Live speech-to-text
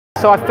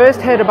So I first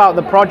heard about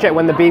the project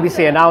when the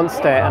BBC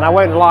announced it, and I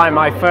won't lie,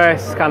 my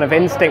first kind of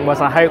instinct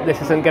was I hope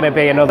this isn't going to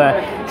be another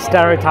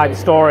stereotype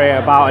story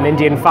about an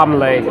Indian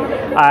family.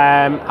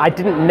 I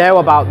didn't know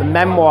about the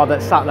memoir that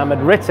Sathnam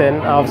had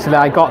written. Obviously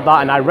I got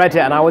that and I read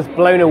it and I was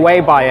blown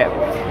away by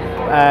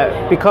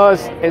it.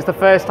 Because it's the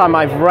first time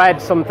I've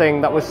read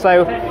something that was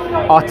so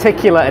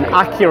articulate and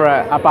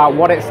accurate about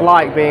what it's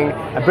like being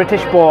a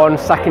British-born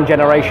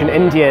second-generation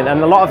Indian,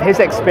 and a lot of his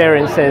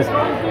experiences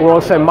were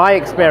also my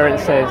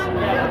experiences.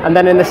 And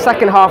then in the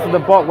second half of the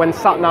book, when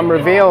Sathnam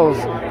reveals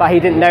that he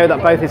didn't know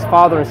that both his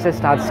father and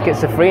sister had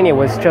schizophrenia,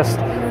 was just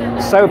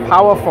so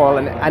powerful,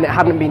 and it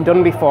hadn't been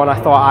done before, and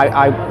I thought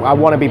I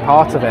want to be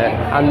part of it.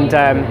 And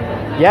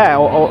yeah,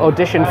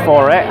 auditioned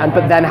for it,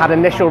 but then had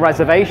initial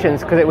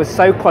reservations because it was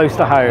so close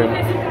to home.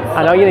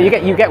 I know,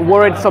 you get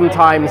worried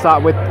sometimes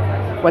that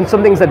when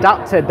something's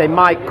adapted, they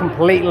might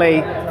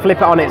completely flip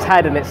it on its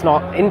head and it's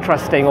not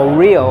interesting or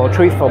real or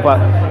truthful.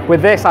 But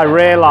with this, I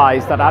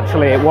realised that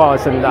actually it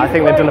was, and I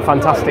think they've done a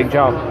fantastic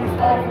job.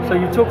 So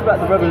you talked about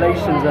the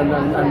revelations and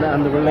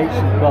the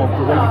relation, well,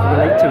 the way you can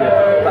relate to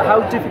it. But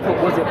how difficult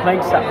was it playing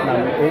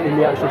Sathnam in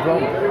the actual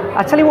drama?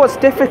 I tell you what's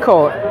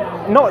difficult.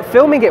 Not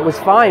filming it was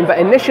fine, but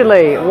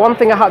initially one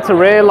thing I had to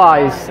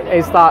realise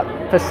is that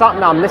for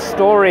Sathnam this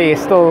story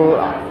is still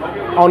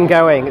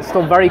ongoing, it's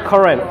still very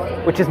current,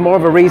 which is more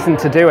of a reason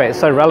to do it, it's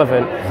so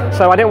relevant.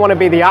 So I didn't want to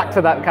be the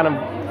actor that kind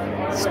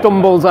of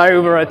stumbles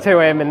over to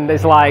him and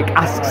is like,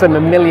 asks him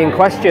a million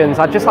questions.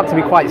 I just had to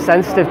be quite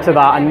sensitive to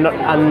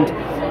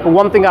that, but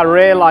one thing I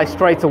realised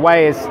straight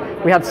away is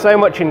we had so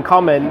much in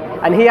common,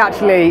 and he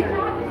actually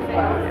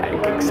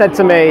said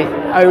to me,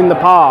 own the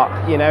part,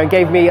 and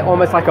gave me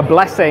almost like a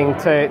blessing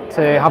to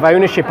have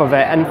ownership of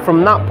it. And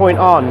from that point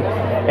on,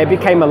 it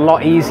became a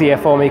lot easier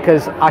for me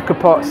because I could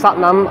put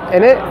Sathnam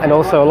in it and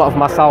also a lot of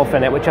myself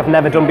in it, which I've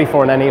never done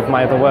before in any of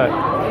my other work.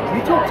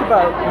 You talked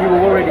about you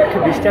were worried it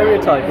could be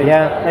stereotyping.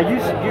 Yeah. Now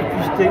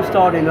you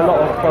starred in a lot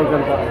of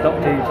programs like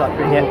Doctor Who type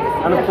thing,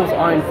 yeah. And of course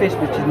Iron Fist,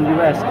 which is in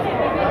the US.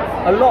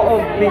 A lot of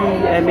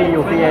BME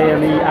or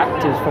BAME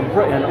actors from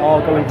Britain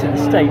are going to the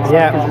States,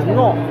 yeah, because there's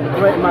not a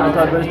great amount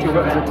of diversity or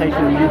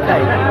representation in the UK.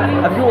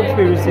 Have your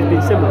experiences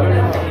been similar?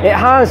 It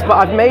has, but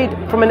I've made,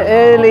 from an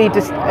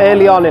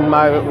early on in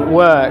my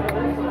work,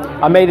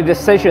 I made a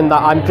decision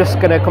that I'm just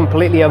going to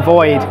completely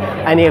avoid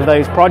any of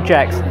those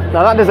projects.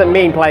 Now that doesn't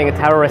mean playing a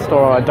terrorist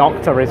or a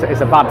doctor is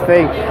a bad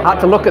thing. I had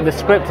to look at the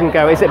script and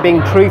go, is it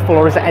being truthful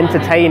or is it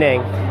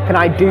entertaining? Can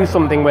I do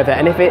something with it?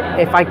 And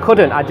if I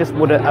couldn't, I just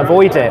would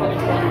avoid it.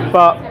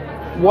 But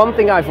one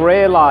thing I've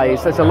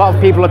realised, there's a lot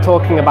of people are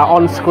talking about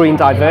on-screen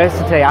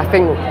diversity. I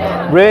think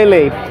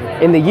really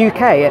in the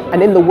UK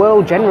and in the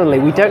world generally,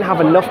 we don't have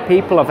enough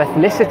people of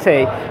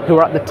ethnicity who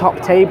are at the top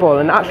table,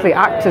 and actually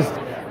actors,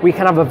 we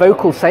can have a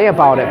vocal say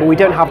about it, but we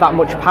don't have that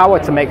much power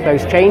to make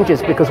those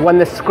changes, because when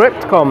the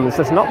script comes,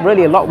 there's not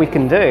really a lot we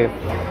can do.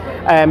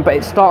 But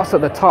it starts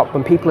at the top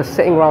when people are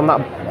sitting around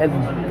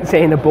that,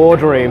 say in a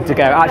boardroom, to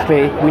go,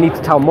 actually, we need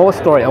to tell more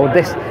story, or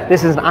this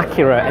isn't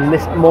accurate, and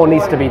this more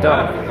needs to be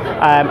done.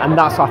 And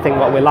that's, I think,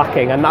 what we're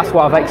lacking, and that's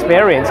what I've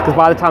experienced, because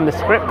by the time the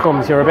script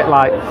comes, you're a bit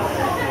like,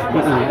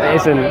 it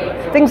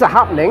isn't. Things are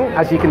happening,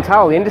 as you can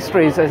tell. The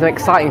industry is an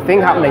exciting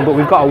thing happening, but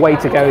we've got a way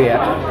to go yet.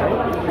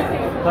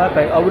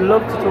 Perfect. I would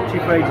love to talk to you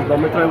for ages, but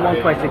I'm going to throw in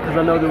one question because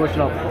I know they're rushing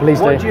off. Please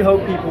do. What do you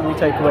hope people will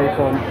take away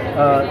from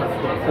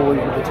for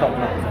you with the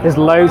Topknot? There's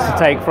loads to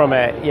take from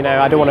it.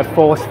 I don't want to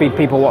force feed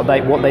people what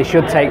they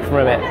should take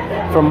from it.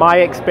 From my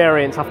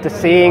experience, after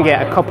seeing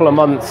it a couple of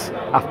months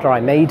after I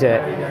made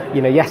it,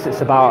 yes, it's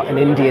about an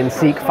Indian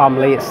Sikh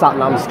family, it's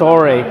Sathnam's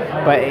story,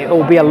 but it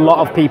will be a lot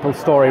of people's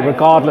story,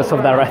 regardless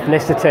of their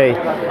ethnicity.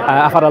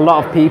 I've had a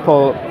lot of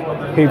people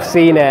who've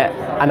seen it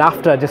and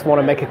after just want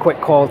to make a quick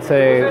call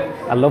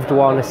to a loved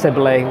one, a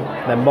sibling,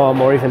 their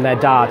mum, or even their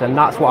dad, and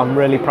that's what I'm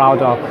really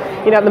proud of.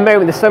 At the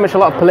moment there's a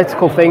lot of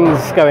political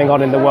things going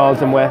on in the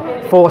world, and we're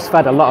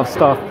force-fed a lot of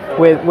stuff.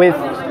 With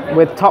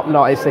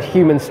Topknot, it's a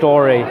human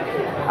story,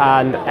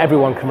 and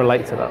everyone can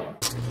relate to that.